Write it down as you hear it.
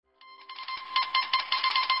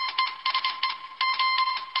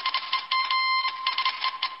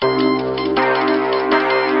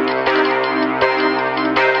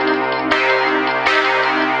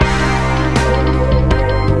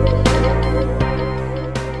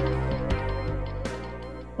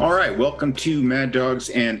right, welcome to Mad Dogs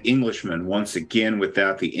and Englishmen. Once again,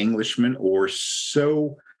 without the Englishman, or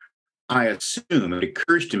so I assume. It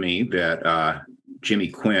occurs to me that Jimmy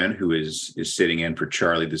Quinn, who is sitting in for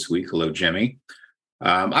Charlie this week. Hello, Jimmy.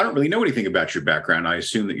 I don't really know anything about your background. I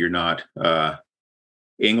assume that you're not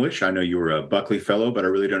English. I know you were a Buckley Fellow, but I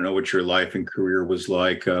really don't know what your life and career was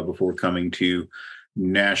like before coming to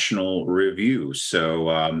National Review.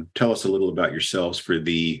 So tell us a little about yourselves for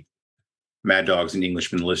the Mad Dogs and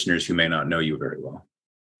Englishmen listeners who may not know you very well.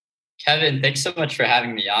 Kevin, thanks so much for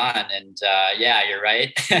having me on. And yeah, you're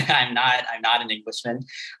right. I'm not an Englishman.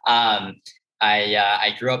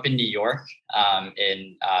 I grew up in New York,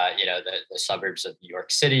 in the suburbs of New York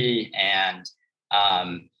City, and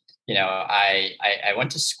I went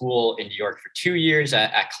to school in New York for 2 years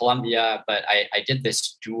at Columbia, but I did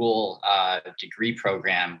this dual degree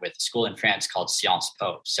program with a school in France called Sciences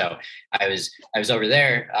Po. So I was over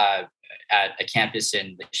there at a campus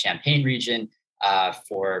in the Champagne region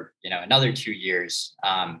for another 2 years,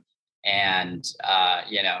 in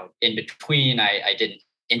between I did an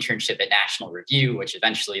internship at National Review, which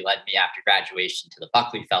eventually led me after graduation to the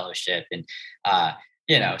Buckley Fellowship, and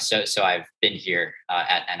so I've been here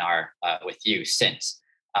at NR with you since.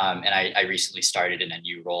 And I recently started in a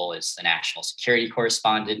new role as the national security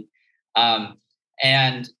correspondent.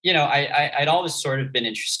 I'd always sort of been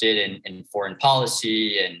interested in foreign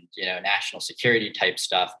policy and national security type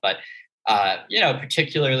stuff, but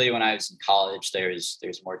particularly when I was in college, there's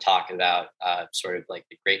more talk about sort of like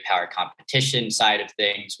the great power competition side of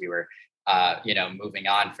things. We were moving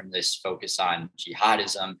on from this focus on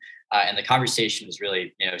jihadism, and the conversation was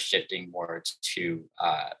really shifting more to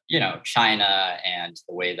China and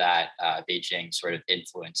the way that Beijing sort of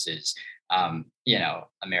influences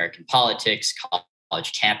American politics,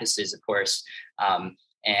 college campuses, of course,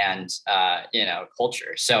 and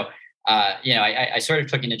culture. So I sort of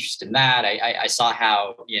took an interest in that. I saw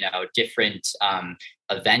how different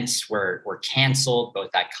events were canceled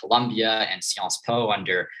both at Columbia and Sciences Po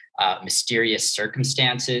under mysterious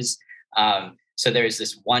circumstances. So there's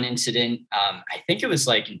this one incident, I think it was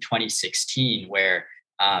like in 2016, where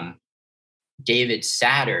David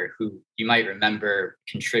Satter, who you might remember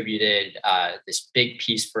contributed this big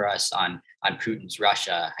piece for us on Putin's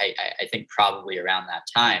Russia, I think probably around that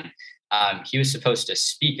time. He was supposed to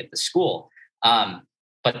speak at the school,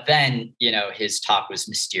 but then his talk was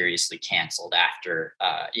mysteriously canceled after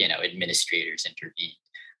administrators intervened.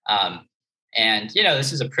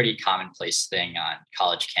 This is a pretty commonplace thing on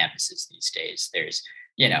college campuses these days. There's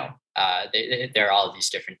there are all these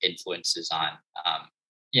different influences on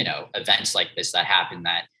events like this that happen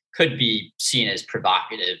that could be seen as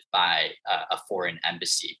provocative by a foreign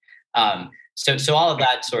embassy. So all of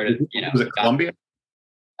that sort of Was it Columbia?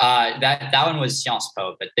 That one was Sciences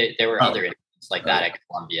Po, but there were other events like that at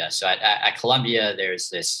Columbia. So at Columbia, there's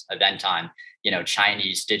this event on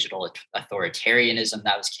Chinese digital authoritarianism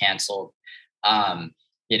that was canceled.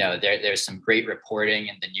 There's some great reporting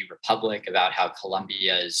in the New Republic about how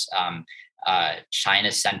Columbia's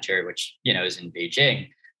China Center, which is in Beijing,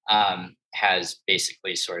 has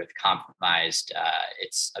basically sort of compromised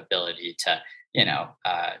its ability to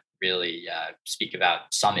really speak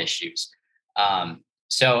about some issues.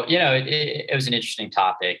 It was an interesting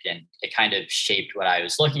topic, and it kind of shaped what I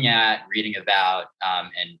was looking at, reading about,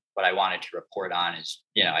 and what I wanted to report on is,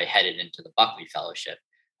 I headed into the Buckley Fellowship.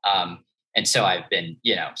 And so I've been,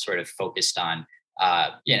 sort of focused on,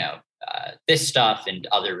 this stuff and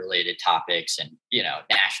other related topics and,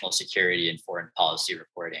 national security and foreign policy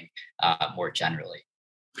reporting more generally.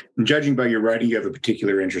 And judging by your writing, you have a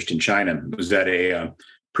particular interest in China. Was that a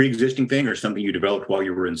pre-existing thing or something you developed while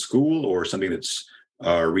you were in school, or something that's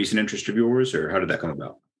a recent interest of yours, or how did that come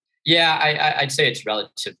about? Yeah, I'd say it's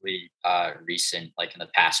relatively recent, like in the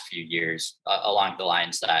past few years, along the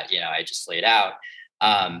lines that, I just laid out.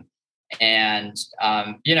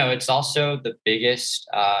 It's also the biggest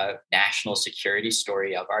national security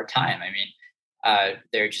story of our time. I mean,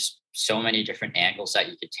 there are just so many different angles that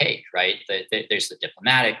you could take, right? There's the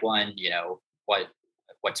diplomatic one,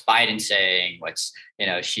 what's Biden saying, what's,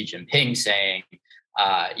 Xi Jinping saying.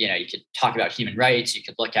 You could talk about human rights. You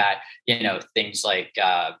could look at, things like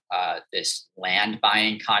this land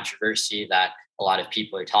buying controversy that a lot of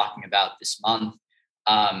people are talking about this month.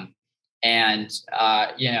 It's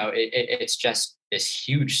just this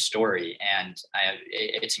huge story, and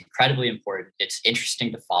it's incredibly important. It's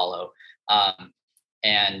interesting to follow.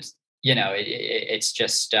 It's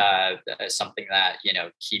just something that,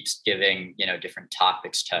 keeps giving, different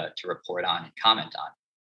topics to report on and comment on.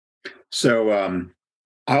 So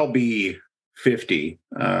I'll be 50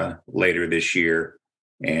 later this year,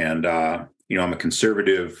 and I'm a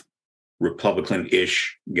conservative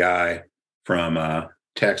Republican-ish guy from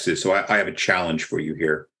Texas. So I have a challenge for you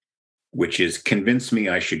here, which is convince me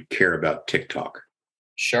I should care about TikTok.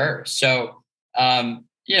 Sure. So,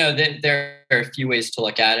 there are a few ways to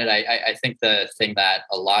look at it. I think the thing that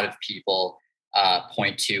a lot of people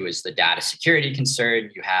point to is the data security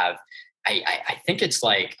concern. You have, I think it's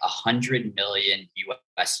like 100 million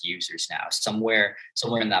US users now, somewhere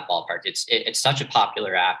in that ballpark. It's such a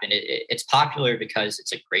popular app, and it's popular because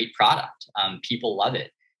it's a great product. People love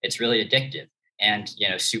it. It's really addictive and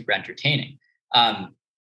super entertaining.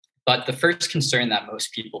 But the first concern that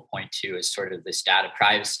most people point to is sort of this data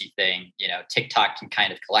privacy thing. TikTok can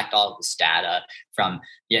kind of collect all of this data from,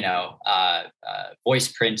 voice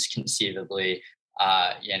prints conceivably,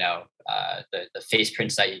 the face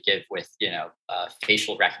prints that you give with,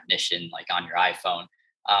 facial recognition, like on your iPhone,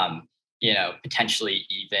 potentially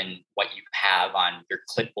even what you have on your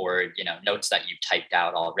clipboard, notes that you've typed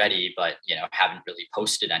out already, but, haven't really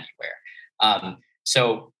posted anywhere.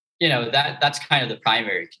 That's kind of the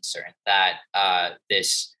primary concern, that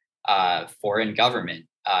this foreign government,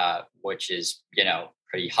 which is,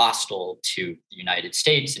 pretty hostile to the United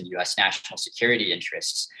States and US national security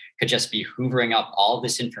interests, could just be hoovering up all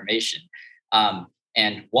this information.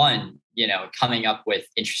 And one, coming up with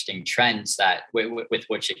interesting trends that with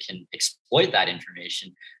which it can exploit that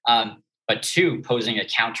information. But two, posing a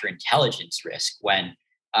counterintelligence risk when,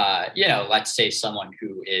 let's say someone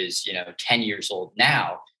who is, 10 years old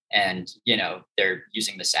now, and they're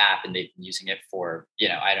using this app and they've been using it for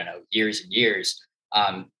years and years.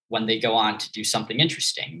 When they go on to do something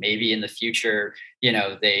interesting, maybe in the future,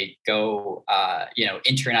 they go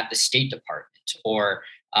intern at the State Department, or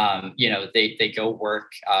they go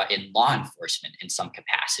work in law enforcement in some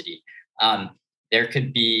capacity. There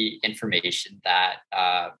could be information that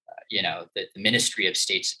the Ministry of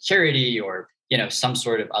State Security, or some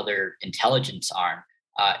sort of other intelligence arm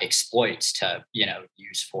exploits to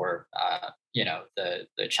use for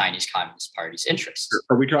the Chinese Communist Party's interests.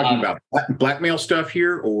 Are we talking about blackmail stuff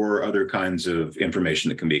here, or other kinds of information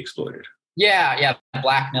that can be exploited? Yeah,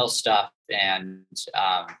 blackmail stuff, and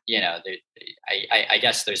I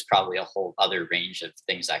guess there's probably a whole other range of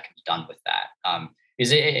things that can be done with that.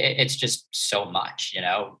 Because it's just so much,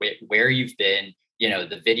 where you've been,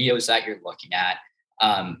 the videos that you're looking at.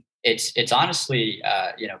 It's honestly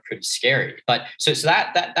pretty scary. But so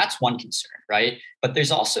that's one concern, right? But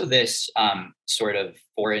there's also this sort of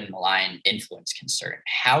foreign malign influence concern.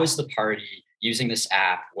 How is the party using this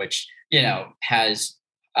app, which has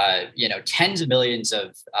tens of millions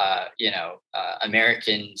of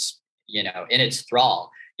Americans in its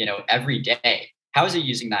thrall every day? How is it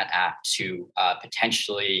using that app to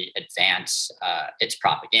potentially advance its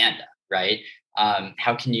propaganda, right?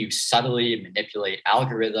 How can you subtly manipulate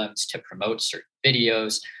algorithms to promote certain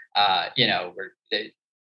videos?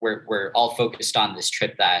 We're all focused on this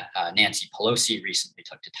trip that Nancy Pelosi recently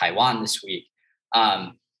took to Taiwan this week.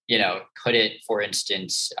 Could it, for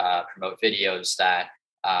instance, promote videos that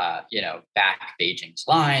back Beijing's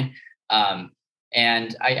line?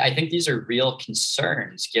 And I think these are real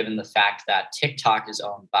concerns, given the fact that TikTok is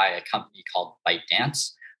owned by a company called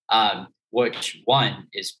ByteDance, which, one,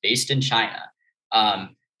 is based in China,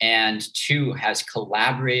 and two, has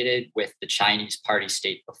collaborated with the Chinese party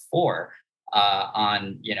state before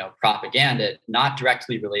on propaganda, not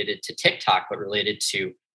directly related to TikTok, but related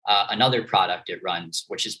to another product it runs,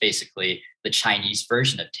 which is basically the Chinese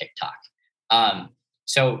version of TikTok.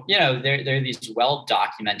 So there are these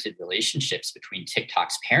well-documented relationships between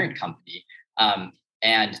TikTok's parent company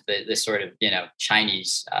and the sort of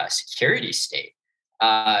Chinese security state.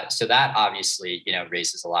 So that obviously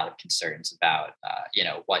raises a lot of concerns about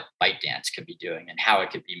what ByteDance could be doing and how it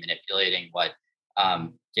could be manipulating what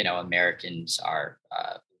Americans are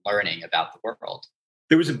learning about the world.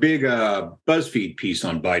 There was a big BuzzFeed piece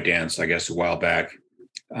on ByteDance, I guess, a while back,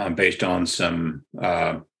 based on some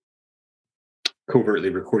covertly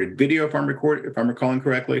recorded video, if I'm recalling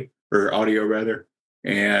correctly, or audio rather.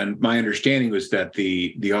 And my understanding was that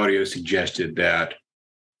the audio suggested that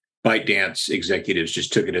ByteDance executives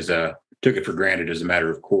just took it for granted as a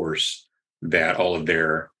matter of course that all of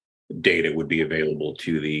their data would be available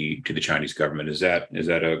to the Chinese government. Is that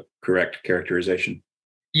a correct characterization?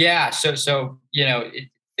 Yeah. So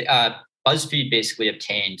BuzzFeed basically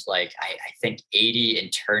obtained I think 80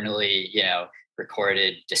 internally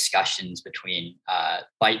recorded discussions between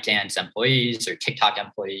ByteDance employees or TikTok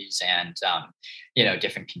employees and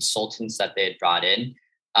different consultants that they had brought in.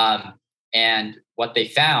 And what they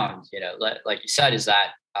found, like you said, is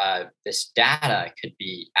that this data could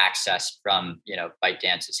be accessed from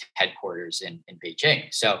ByteDance's headquarters in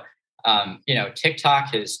Beijing. So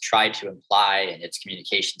TikTok has tried to imply in its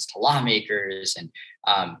communications to lawmakers and,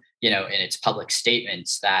 in its public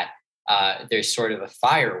statements that there's sort of a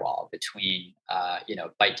firewall between,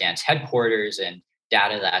 ByteDance headquarters and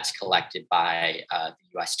data that's collected by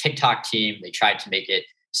the US TikTok team. They tried to make it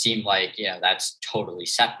seem like, that's totally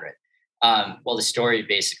separate. Well, the story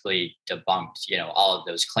basically debunked, all of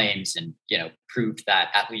those claims and, proved that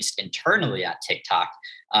at least internally at TikTok,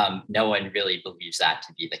 no one really believes that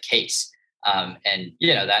to be the case. And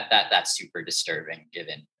that's super disturbing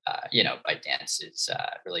given ByteDance's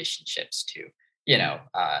relationships to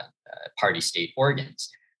party state organs.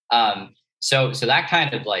 So that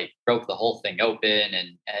kind of like broke the whole thing open,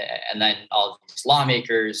 and then all of these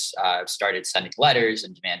lawmakers started sending letters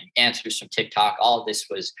and demanding answers from TikTok. All of this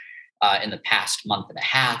was in the past month and a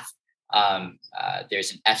half.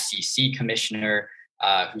 There's an FCC commissioner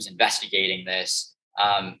who's investigating this.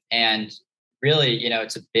 And really,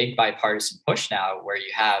 it's a big bipartisan push now where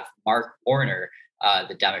you have Mark Warner,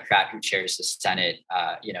 the Democrat who chairs the Senate,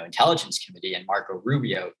 Intelligence Committee, and Marco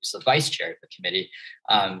Rubio, who's the vice chair of the committee,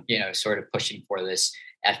 sort of pushing for this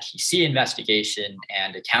FTC investigation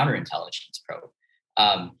and a counterintelligence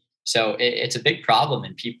probe. So it's a big problem,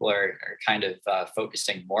 and people are kind of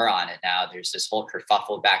focusing more on it now. There's this whole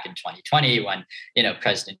kerfuffle back in 2020 when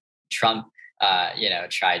President Trump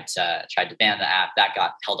tried to ban the app. That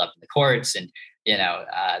got held up in the courts, and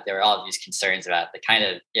there were all of these concerns about the kind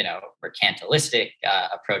of mercantilistic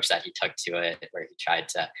approach that he took to it, where he tried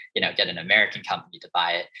to get an American company to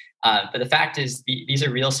buy it. But the fact is, these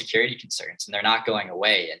are real security concerns, and they're not going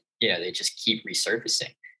away, and they just keep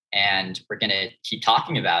resurfacing. And we're going to keep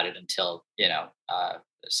talking about it until,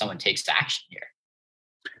 someone takes action here.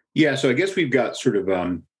 Yeah. So I guess we've got sort of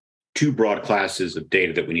two broad classes of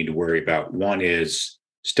data that we need to worry about. One is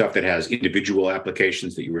stuff that has individual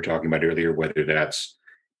applications that you were talking about earlier, whether that's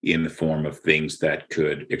in the form of things that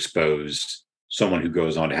could expose someone who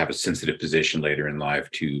goes on to have a sensitive position later in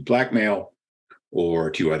life to blackmail or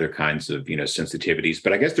to other kinds of, sensitivities.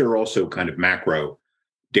 But I guess there are also kind of macro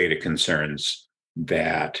data concerns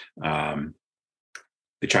that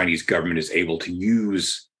the Chinese government is able to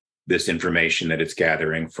use this information that it's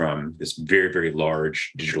gathering from this very, very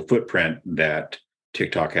large digital footprint that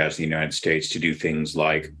TikTok has in the United States to do things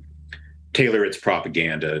like tailor its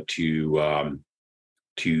propaganda to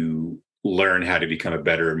learn how to become a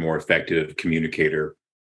better and more effective communicator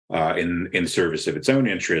in service of its own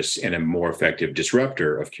interests, and a more effective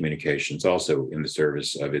disruptor of communications also in the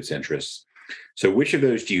service of its interests. So which of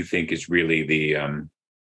those do you think is really the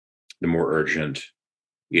more urgent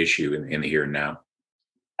issue in the here and now?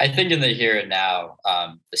 I think in the here and now,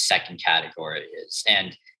 the second category is,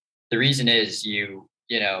 and the reason is you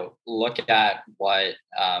look at what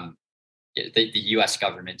the U.S.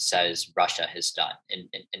 government says Russia has done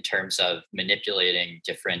in terms of manipulating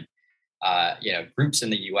different groups in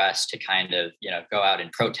the U.S. to kind of go out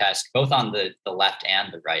and protest, both on the left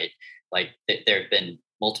and the right. Like there have been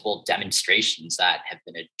multiple demonstrations that have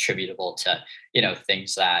been attributable to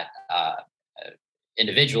things that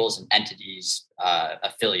individuals and entities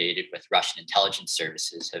affiliated with Russian intelligence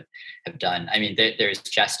services have done. I mean, there's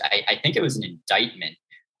just I think it was an indictment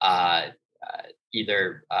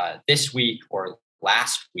either this week or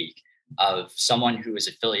last week of someone who was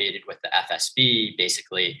affiliated with the FSB,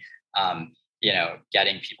 basically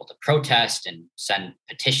getting people to protest and send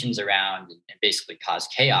petitions around and basically cause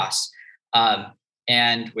chaos.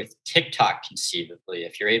 And with TikTok, conceivably,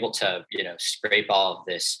 if you're able to, scrape all of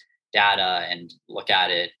this data and look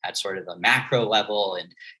at it at sort of a macro level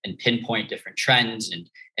and pinpoint different trends and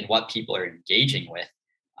what people are engaging with,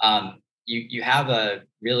 you have a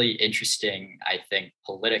really interesting, I think,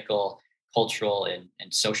 political, cultural,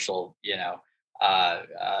 and social,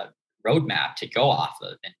 roadmap to go off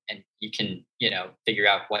of, and you can, figure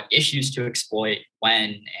out what issues to exploit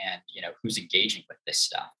when, and who's engaging with this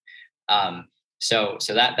stuff. So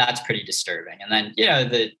that's pretty disturbing. And then,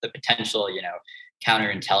 the potential,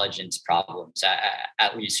 counterintelligence problems,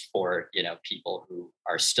 at least for, people who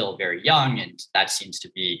are still very young. And that seems to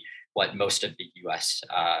be what most of the US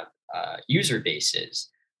user base is.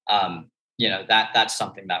 That's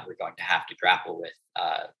something that we're going to have to grapple with,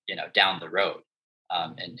 down the road,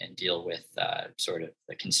 and deal with sort of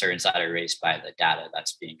the concerns that are raised by the data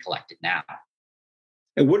that's being collected now.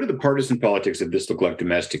 And what do the partisan politics of this look like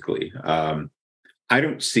domestically? I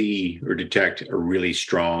don't see or detect a really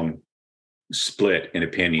strong split in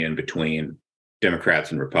opinion between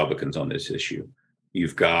Democrats and Republicans on this issue.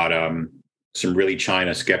 You've got some really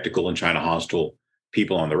China skeptical and China hostile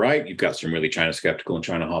people on the right. You've got some really China skeptical and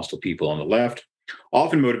China hostile people on the left,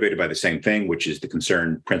 often motivated by the same thing, which is the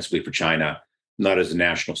concern principally for China not as a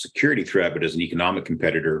national security threat, but as an economic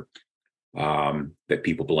competitor that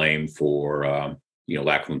people blame for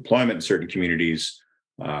lack of employment in certain communities,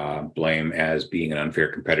 blame as being an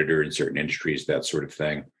unfair competitor in certain industries, that sort of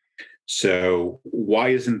thing. So why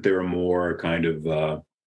isn't there a more kind of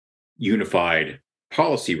unified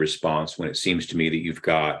policy response when it seems to me that you've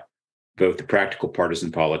got both the practical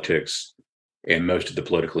partisan politics and most of the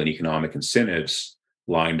political and economic incentives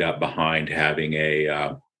lined up behind having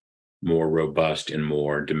a more robust and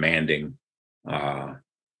more demanding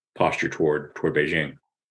posture toward Beijing?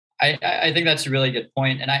 I think that's a really good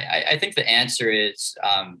point, and I think the answer is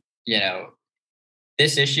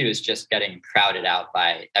this issue is just getting crowded out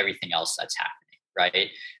by everything else that's happening, right?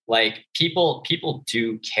 Like people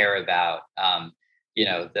do care about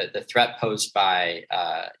the threat posed by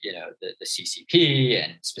the CCP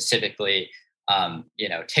and specifically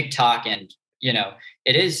TikTok, and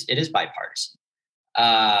it is bipartisan.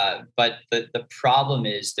 But the problem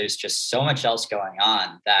is there's just so much else going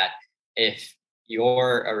on that if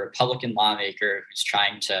you're a Republican lawmaker who's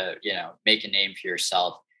trying to, make a name for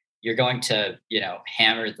yourself, you're going to,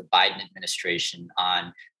 hammer the Biden administration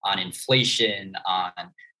on inflation, on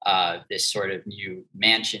this sort of new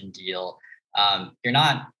Manchin deal. You're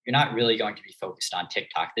not really going to be focused on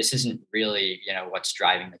TikTok. This isn't really, what's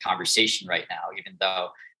driving the conversation right now, even though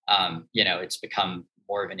it's become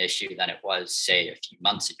more of an issue than it was, say, a few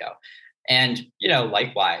months ago. And,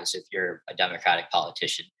 likewise, if you're a Democratic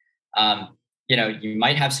politician, you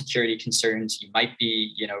might have security concerns. You might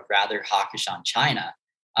be, rather hawkish on China.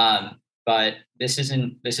 But this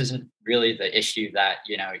isn't really the issue that,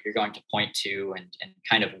 you're going to point to and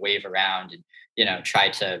kind of wave around and, try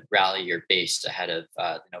to rally your base ahead of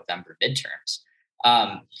the November midterms.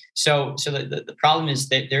 So the problem is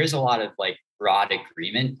that there is a lot of like broad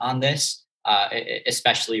agreement on this,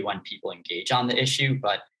 especially when people engage on the issue,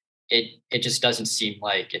 but it just doesn't seem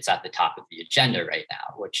like it's at the top of the agenda right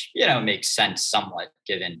now, which makes sense somewhat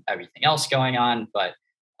given everything else going on. But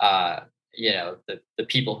the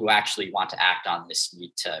people who actually want to act on this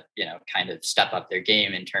need to kind of step up their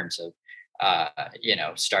game in terms of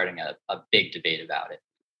starting a big debate about it.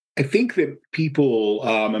 I think that people,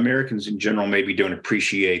 Americans in general, maybe don't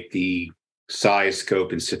appreciate the size,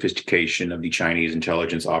 scope, and sophistication of the Chinese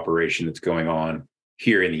intelligence operation that's going on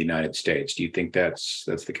here in the United States. Do you think that's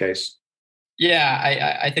the case?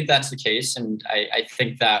 Yeah, I think that's the case, and I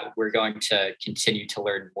think that we're going to continue to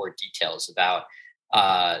learn more details about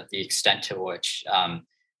the extent to which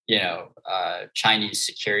Chinese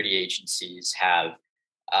security agencies have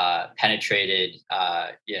penetrated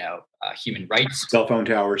human rights. Cell phone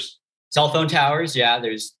towers. Cell phone towers, yeah.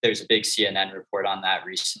 There's a big CNN report on that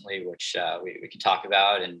recently, which we can talk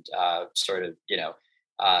about, and sort of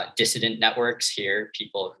dissident networks here,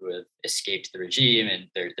 people who have escaped the regime and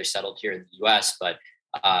they're settled here in the U.S., but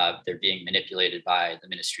they're being manipulated by the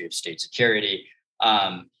Ministry of State Security.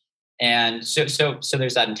 And so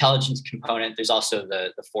there's that intelligence component. There's also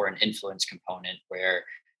the foreign influence component, where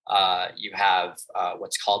you have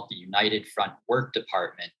what's called the United Front Work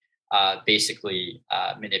Department, basically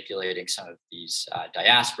manipulating some of these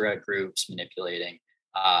diaspora groups, manipulating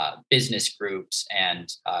business groups,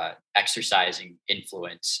 and exercising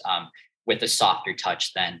influence with a softer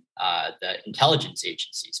touch than the intelligence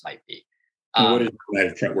agencies might be. What is the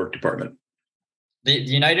United Front Work Department? The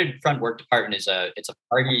United Front Work Department is a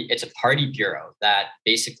party bureau that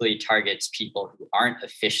basically targets people who aren't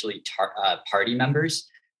officially party members,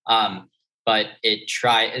 but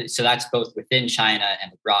so that's both within China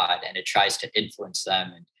and abroad, and it tries to influence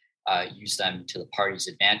them and use them to the party's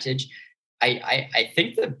advantage. I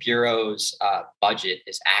think the bureau's budget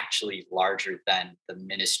is actually larger than the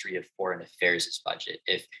Ministry of Foreign Affairs' budget,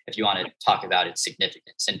 if you want to talk about its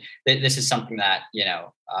significance. And this is something that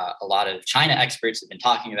a lot of China experts have been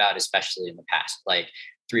talking about, especially in the past like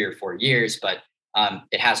 3 or 4 years, but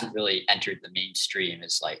it hasn't really entered the mainstream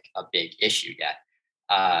as like a big issue yet.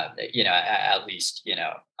 At least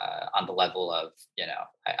on the level of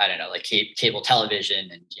I don't know, like cable television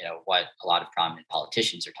and what a lot of prominent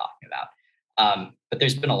politicians are talking about. But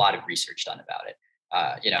there's been a lot of research done about it,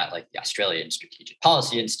 at like the Australian Strategic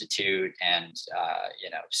Policy Institute and,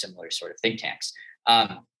 similar sort of think tanks.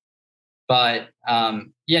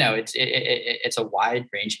 It's a wide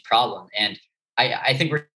ranging problem. And I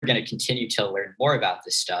think we're going to continue to learn more about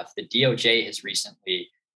this stuff. The DOJ has recently,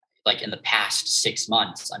 like in the past 6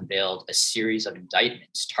 months, unveiled a series of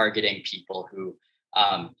indictments targeting people who,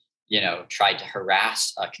 tried to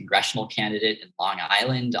harass a congressional candidate in Long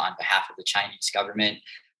Island on behalf of the Chinese government.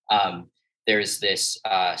 There's this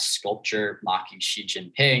sculpture mocking Xi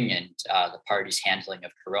Jinping and the party's handling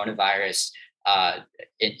of coronavirus.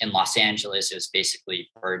 in Los Angeles, it was basically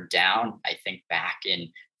burned down, I think back in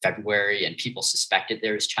February, and people suspected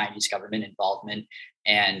there was Chinese government involvement.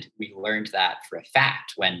 And we learned that for a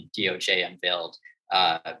fact when DOJ unveiled,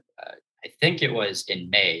 I think it was in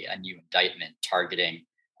May, a new indictment targeting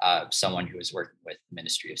someone who was working with the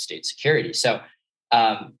Ministry of State Security. So,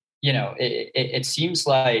 it seems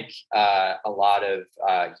like a lot of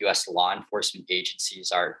U.S. law enforcement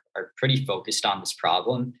agencies are pretty focused on this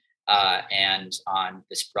problem and on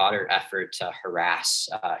this broader effort to harass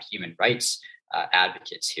human rights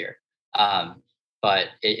advocates here. But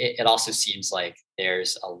it also seems like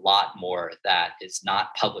there's a lot more that is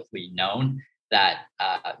not publicly known that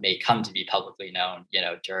may come to be publicly known,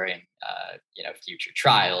 during future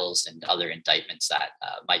trials and other indictments that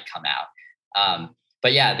might come out.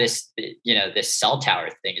 But yeah, this cell tower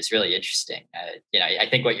thing is really interesting. I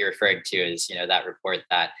think what you're referring to is that report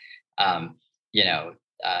that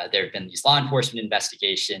there have been these law enforcement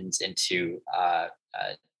investigations into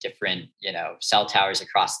different cell towers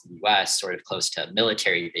across the U.S., sort of close to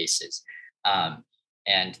military bases,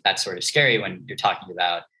 and that's sort of scary when you're talking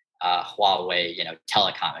about Huawei,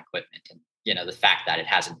 telecom equipment, and the fact that it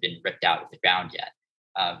hasn't been ripped out of the ground yet.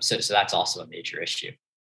 So that's also a major issue.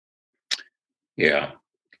 Yeah.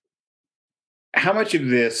 How much of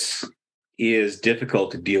this is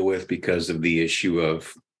difficult to deal with because of the issue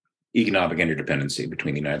of economic interdependency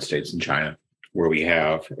between the United States and China, where we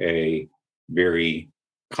have a very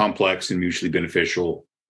complex and mutually beneficial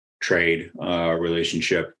trade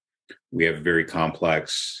relationship? We have a very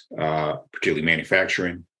complex, particularly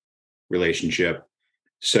manufacturing relationship.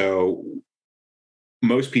 So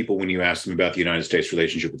most people, when you ask them about the United States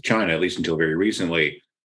relationship with China, at least until very recently,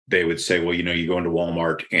 they would say, well, you go into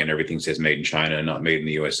Walmart and everything says made in China and not made in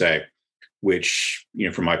the USA, which,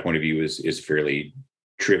 from my point of view, is a fairly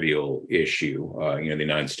trivial issue. The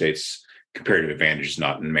United States comparative advantage is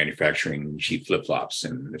not in manufacturing cheap flip-flops.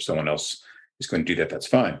 And if someone else is going to do that, that's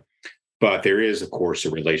fine. But there is, of course, a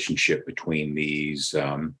relationship between these,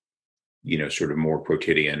 sort of more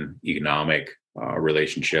quotidian economic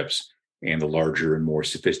relationships and the larger and more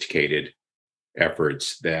sophisticated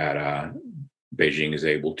efforts that Beijing is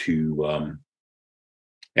able to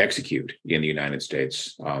execute in the United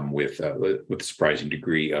States with a surprising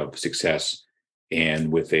degree of success and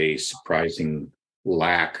with a surprising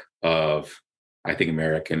lack of, I think,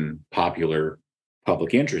 American popular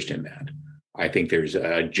public interest in that. I think there's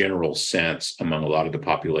a general sense among a lot of the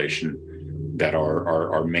population that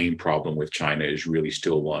our main problem with China is really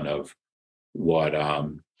still one of what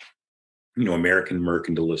American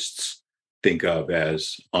mercantilists think of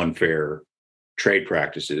as unfair trade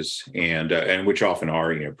practices, and which often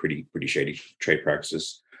are pretty shady trade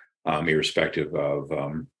practices, irrespective of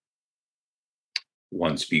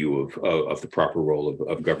one's view of the proper role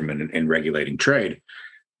of government in regulating trade.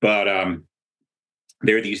 But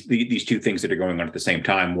there are these two things that are going on at the same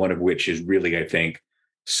time, one of which is really, I think,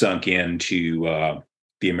 sunk into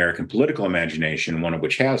the American political imagination, one of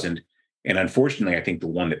which hasn't. And unfortunately, I think the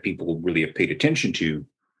one that people really have paid attention to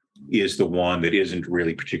is the one that isn't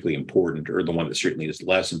really particularly important, or the one that certainly is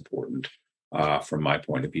less important from my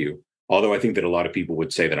point of view. Although I think that a lot of people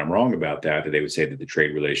would say that I'm wrong about that they would say that the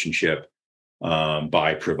trade relationship,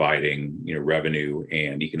 by providing revenue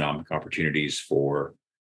and economic opportunities for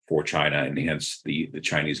China, and hence the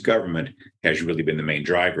Chinese government, has really been the main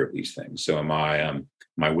driver of these things. So am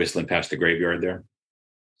I whistling past the graveyard there?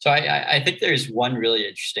 So I think there's one really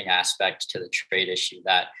interesting aspect to the trade issue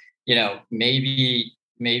that maybe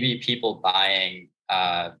people buying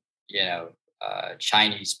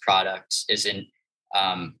Chinese products isn't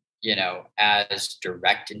as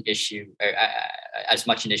direct an issue, or as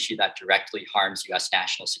much an issue that directly harms U.S.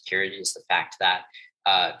 national security as the fact that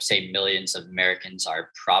say millions of Americans are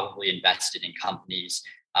probably invested in companies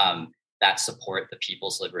that support the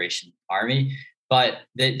People's Liberation Army. But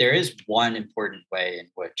there is one important way in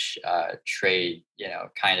which trade,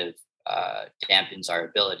 kind of dampens our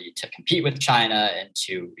ability to compete with China and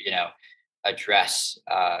to, address,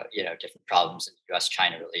 different problems in the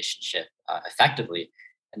U.S.-China relationship effectively.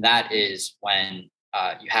 And that is when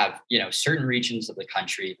you have, certain regions of the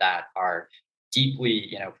country that are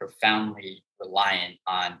deeply, profoundly reliant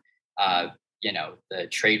on, the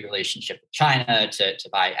trade relationship with China to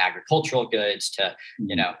buy agricultural goods, to,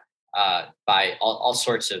 buy all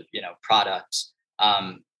sorts of, products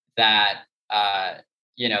that,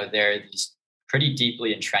 there are these pretty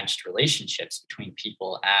deeply entrenched relationships between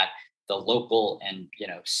people at the local and,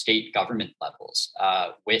 state government levels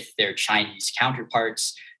with their Chinese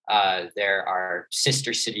counterparts. There are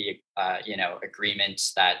sister city,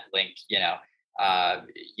 agreements that link,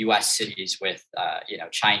 U.S. cities with,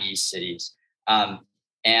 Chinese cities.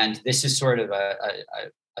 And this is sort of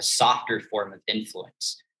a softer form of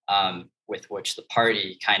influence with which the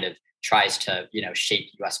party kind of tries to, shape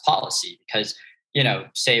U.S. policy. Because,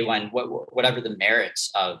 say when whatever the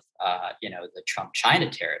merits of, the Trump-China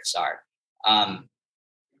tariffs are,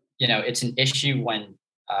 it's an issue when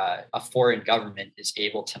a foreign government is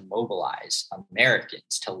able to mobilize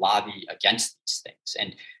Americans to lobby against these things.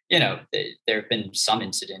 And, there have been some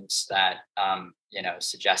incidents that,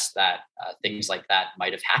 suggest that things like that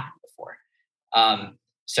might have happened before.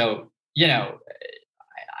 So,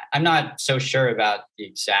 I'm not so sure about the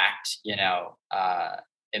exact,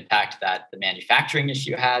 impact that the manufacturing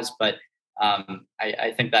issue has, but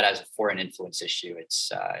I think that as a foreign influence issue,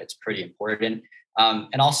 it's pretty important.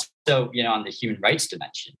 And also, on the human rights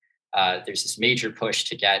dimension, there's this major push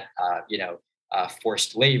to get,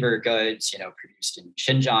 forced labor goods, produced in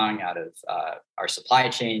Xinjiang out of our supply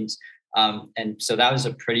chains. And so that was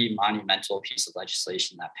a pretty monumental piece of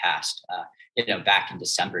legislation that passed, back in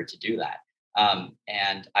December to do that.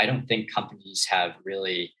 And I don't think companies have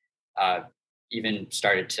really even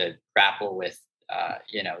started to grapple with,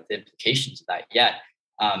 the implications of that yet.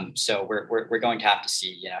 So we're going to have to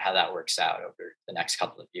see, how that works out over the next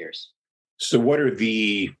couple of years. So, what are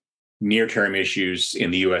the near-term issues in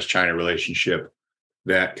the U.S.-China relationship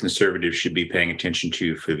that conservatives should be paying attention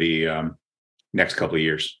to for the next couple of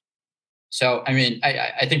years? So, I mean,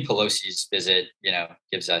 I think Pelosi's visit,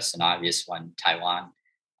 gives us an obvious one: Taiwan.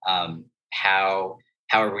 How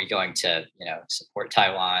are we going to, support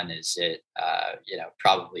Taiwan? Is it,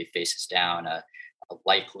 probably faces down a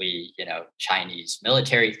likely, Chinese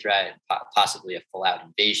military threat, possibly a full-out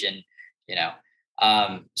invasion,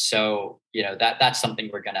 So, that's something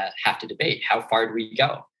we're going to have to debate. How far do we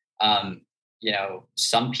go?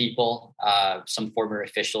 Some people, some former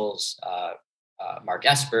officials, Mark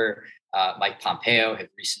Esper, Mike Pompeo, have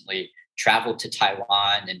recently traveled to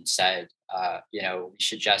Taiwan and said, we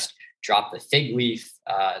should just drop the fig leaf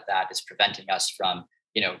that is preventing us from,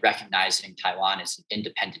 recognizing Taiwan as an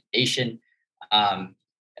independent nation. A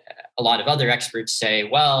lot of other experts say,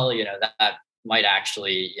 well, that might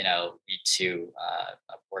actually, lead to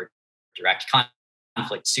a more direct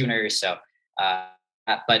conflict sooner. So,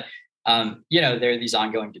 but there are these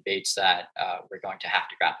ongoing debates that we're going to have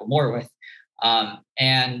to grapple more with.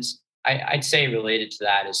 And I'd say related to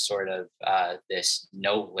that is sort of this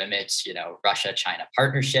no limits, Russia-China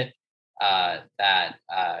partnership that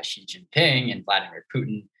Xi Jinping and Vladimir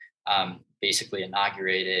Putin basically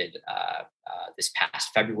inaugurated this past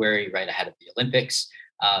February, right ahead of the Olympics.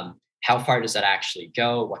 How far does that actually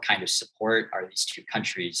go? What kind of support are these two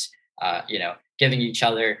countries, giving each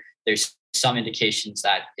other? There's some indications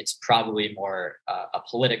that it's probably more a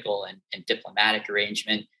political and diplomatic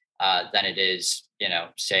arrangement than it is,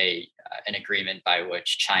 say, an agreement by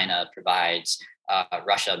which China provides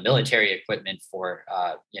Russia military equipment for,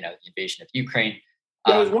 the invasion of Ukraine.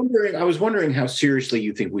 I was wondering how seriously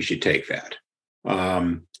you think we should take that.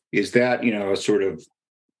 Is that, a sort of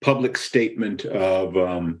public statement of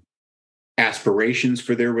aspirations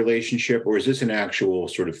for their relationship, or is this an actual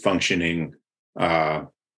sort of functioning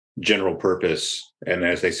general purpose, and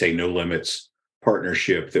as they say, no limits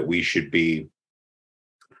partnership that we should be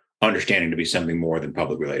understanding to be something more than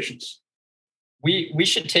public relations? We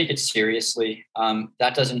should take it seriously.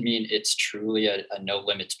 That doesn't mean it's truly a no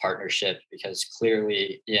limits partnership, because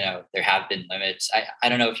clearly, there have been limits. I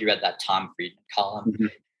don't know if you read that Tom Friedman column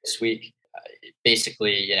this week.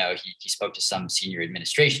 Basically, he spoke to some senior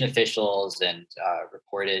administration officials and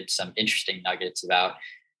reported some interesting nuggets about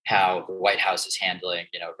how the White House is handling,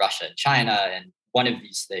 Russia and China. And one of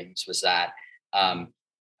these things was that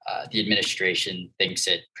the administration thinks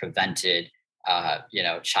it prevented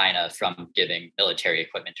China from giving military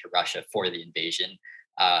equipment to Russia for the invasion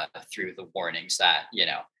through the warnings that,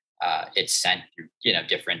 it's sent through,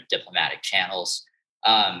 different diplomatic channels.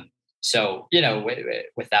 So,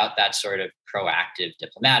 without that sort of proactive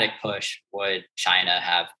diplomatic push, would China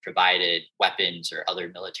have provided weapons or other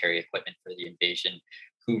military equipment for the invasion?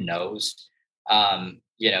 Who knows?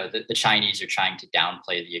 The Chinese are trying to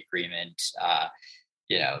downplay the agreement.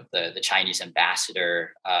 The Chinese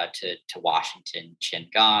ambassador to Washington,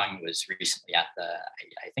 Qin Gang, was recently at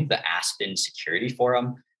I think the Aspen Security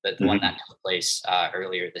Forum, the one that took place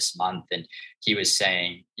earlier this month, and he was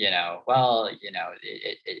saying,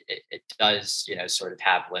 it does, sort of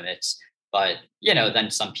have limits, but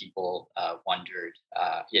then some people wondered,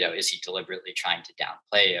 is he deliberately trying to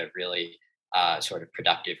downplay a really sort of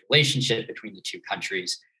productive relationship between the two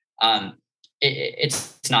countries?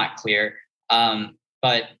 It's not clear.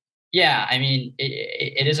 But Yeah, I mean,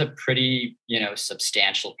 it is a pretty,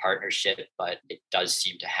 substantial partnership, but it does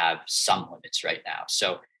seem to have some limits right now.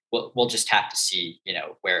 So we'll just have to see,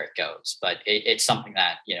 where it goes. But it's something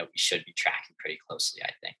that, we should be tracking pretty closely,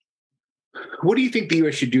 I think. What do you think the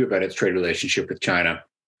U.S. should do about its trade relationship with China?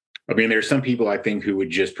 I mean, there are some people I think who would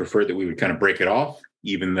just prefer that we would kind of break it off,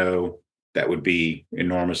 even though that would be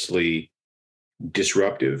enormously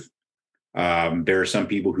disruptive. There are some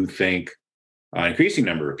people who think, an increasing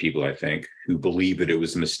number of people, I think, who believe that it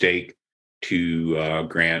was a mistake to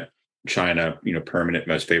grant China, permanent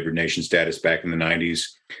most favored nation status back in the 90s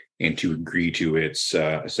and to agree to its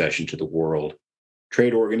accession to the World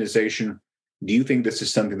Trade Organization. Do you think this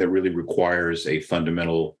is something that really requires a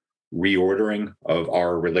fundamental reordering of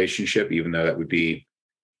our relationship, even though that would be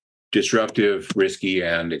disruptive, risky,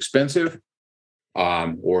 and expensive?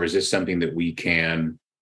 Or is this something that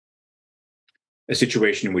a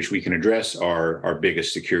situation in which we can address our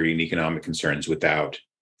biggest security and economic concerns without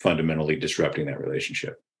fundamentally disrupting that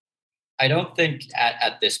relationship? I don't think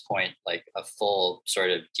at this point, like a full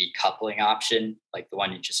sort of decoupling option, like the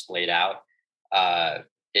one you just laid out, uh,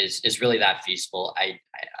 is really that feasible.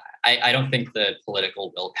 I don't think the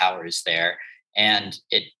political willpower is there, and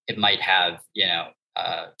it might have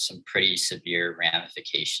some pretty severe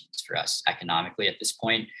ramifications for us economically at this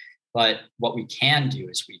point. But what we can do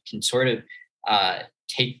is we can sort of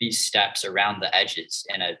take these steps around the edges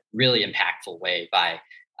in a really impactful way by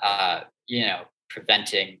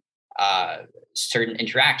preventing certain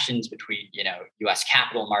interactions between U.S.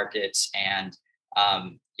 capital markets and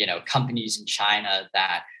companies in China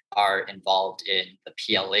that are involved in the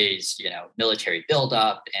PLA's military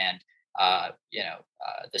buildup and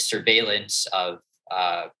the surveillance of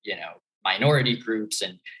minority groups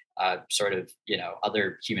and sort of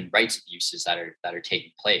other human rights abuses that are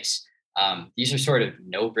taking place. These are sort of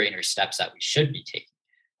no-brainer steps that we should be taking.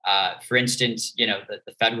 For instance,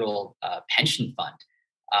 the federal pension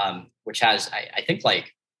fund, which has, I think,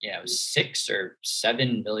 like 6 or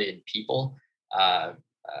 7 million people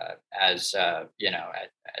as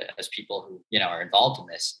as people who are involved in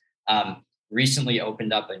this. Recently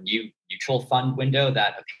opened up a new mutual fund window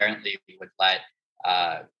that apparently would let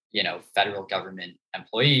federal government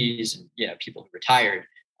employees and people who retired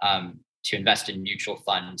to invest in mutual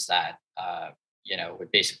funds that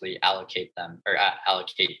would basically allocate them or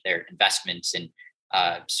allocate their investments in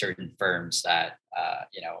certain firms that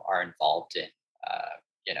are involved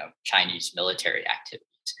in Chinese military activities.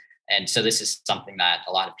 And so this is something that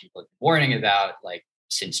a lot of people have been warning about, like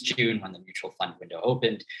since June when the mutual fund window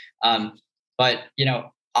opened. But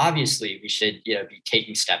obviously, we should be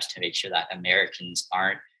taking steps to make sure that Americans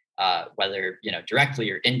aren't, whether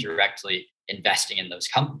directly or indirectly, investing in those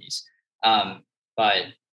companies. But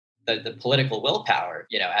the political willpower,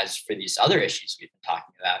 as for these other issues we've been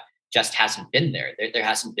talking about, just hasn't been there. There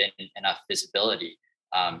hasn't been enough visibility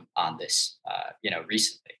on this,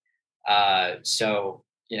 recently. So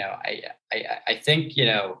I think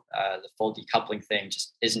the full decoupling thing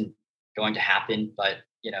just isn't going to happen. But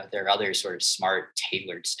there are other sort of smart,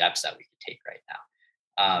 tailored steps that we could take right now.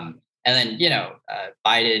 And then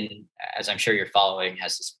Biden, as I'm sure you're following,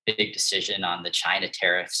 has this big decision on the China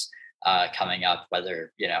tariffs coming up,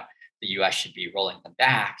 whether the U.S. should be rolling them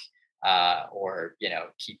back or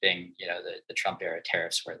keeping the Trump era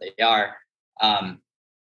tariffs where they are. I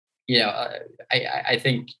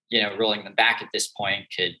think rolling them back at this point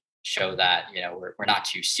could show that we're not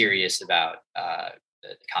too serious about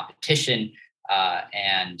the competition,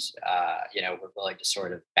 and we're willing to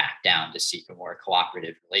sort of back down to seek a more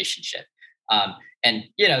cooperative relationship. And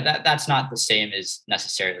that's not the same as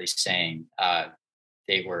necessarily saying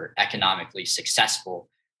they were economically successful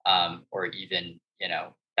or even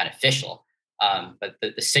beneficial. But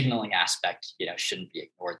the signaling aspect shouldn't be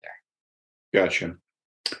ignored there. Gotcha.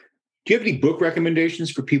 Do you have any book recommendations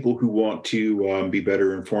for people who want to be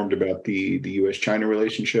better informed about the U.S.-China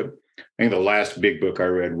relationship? I think the last big book I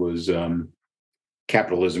read was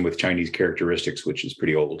Capitalism with Chinese Characteristics, which is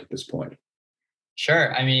pretty old at this point.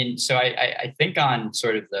 Sure. I mean, so I think on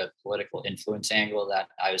sort of the political influence angle that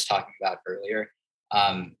I was talking about earlier,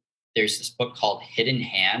 there's this book called Hidden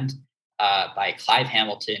Hand by Clive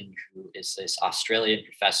Hamilton, who is this Australian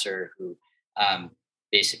professor who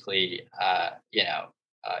basically,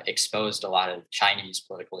 exposed a lot of Chinese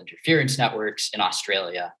political interference networks in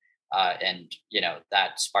Australia. And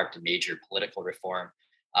that sparked a major political reform.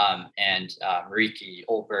 And Marieke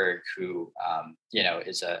Olberg, who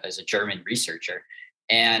is a German researcher,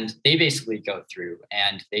 and they basically go through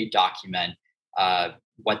and they document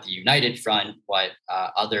what the United Front, what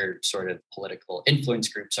other sort of political influence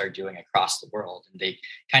groups are doing across the world. And they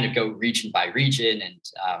kind of go region by region, and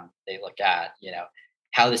they look at,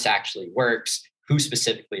 how this actually works, who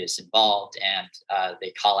specifically is involved, and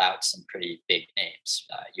they call out some pretty big names,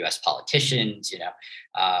 U.S. politicians,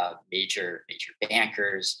 major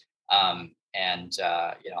bankers, and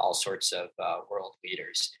all sorts of world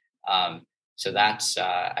leaders. So that's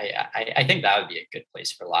I think that would be a good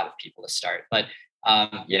place for a lot of people to start. But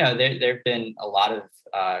there have been a lot of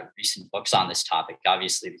recent books on this topic,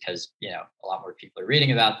 obviously, because a lot more people are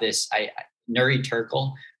reading about this. Nuri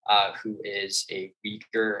Turkle, who is a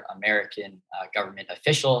Uyghur American government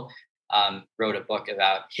official, wrote a book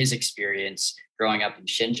about his experience growing up in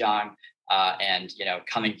Xinjiang, and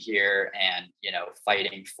coming here and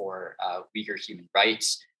fighting for Uyghur human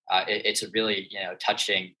rights. It's a really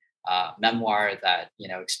touching memoir that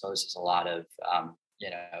exposes a lot of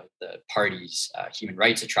the party's human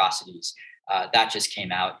rights atrocities. That just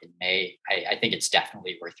came out in May. I think it's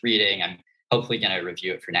definitely worth reading. I'm hopefully going to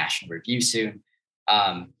review it for National Review soon.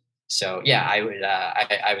 So yeah,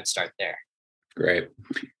 I would start there. Great.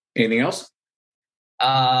 Anything else?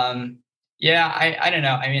 Yeah, I don't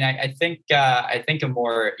know. I mean, I think a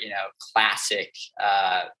more classic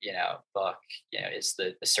book is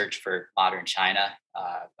the Search for Modern China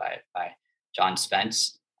by John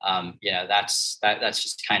Spence. That's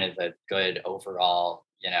just kind of a good overall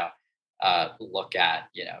look at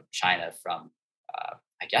China from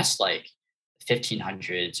I guess like the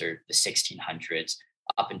 1500s or the 1600s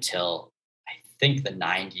up until I think the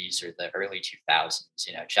 90s or the early 2000s.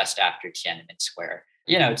 Just after Tiananmen Square.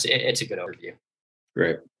 It's a good overview.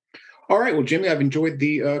 Great. All right. Well, Jimmy, I've enjoyed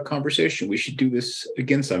the conversation. We should do this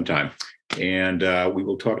again sometime. And we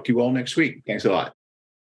will talk to you all next week. Thanks a lot.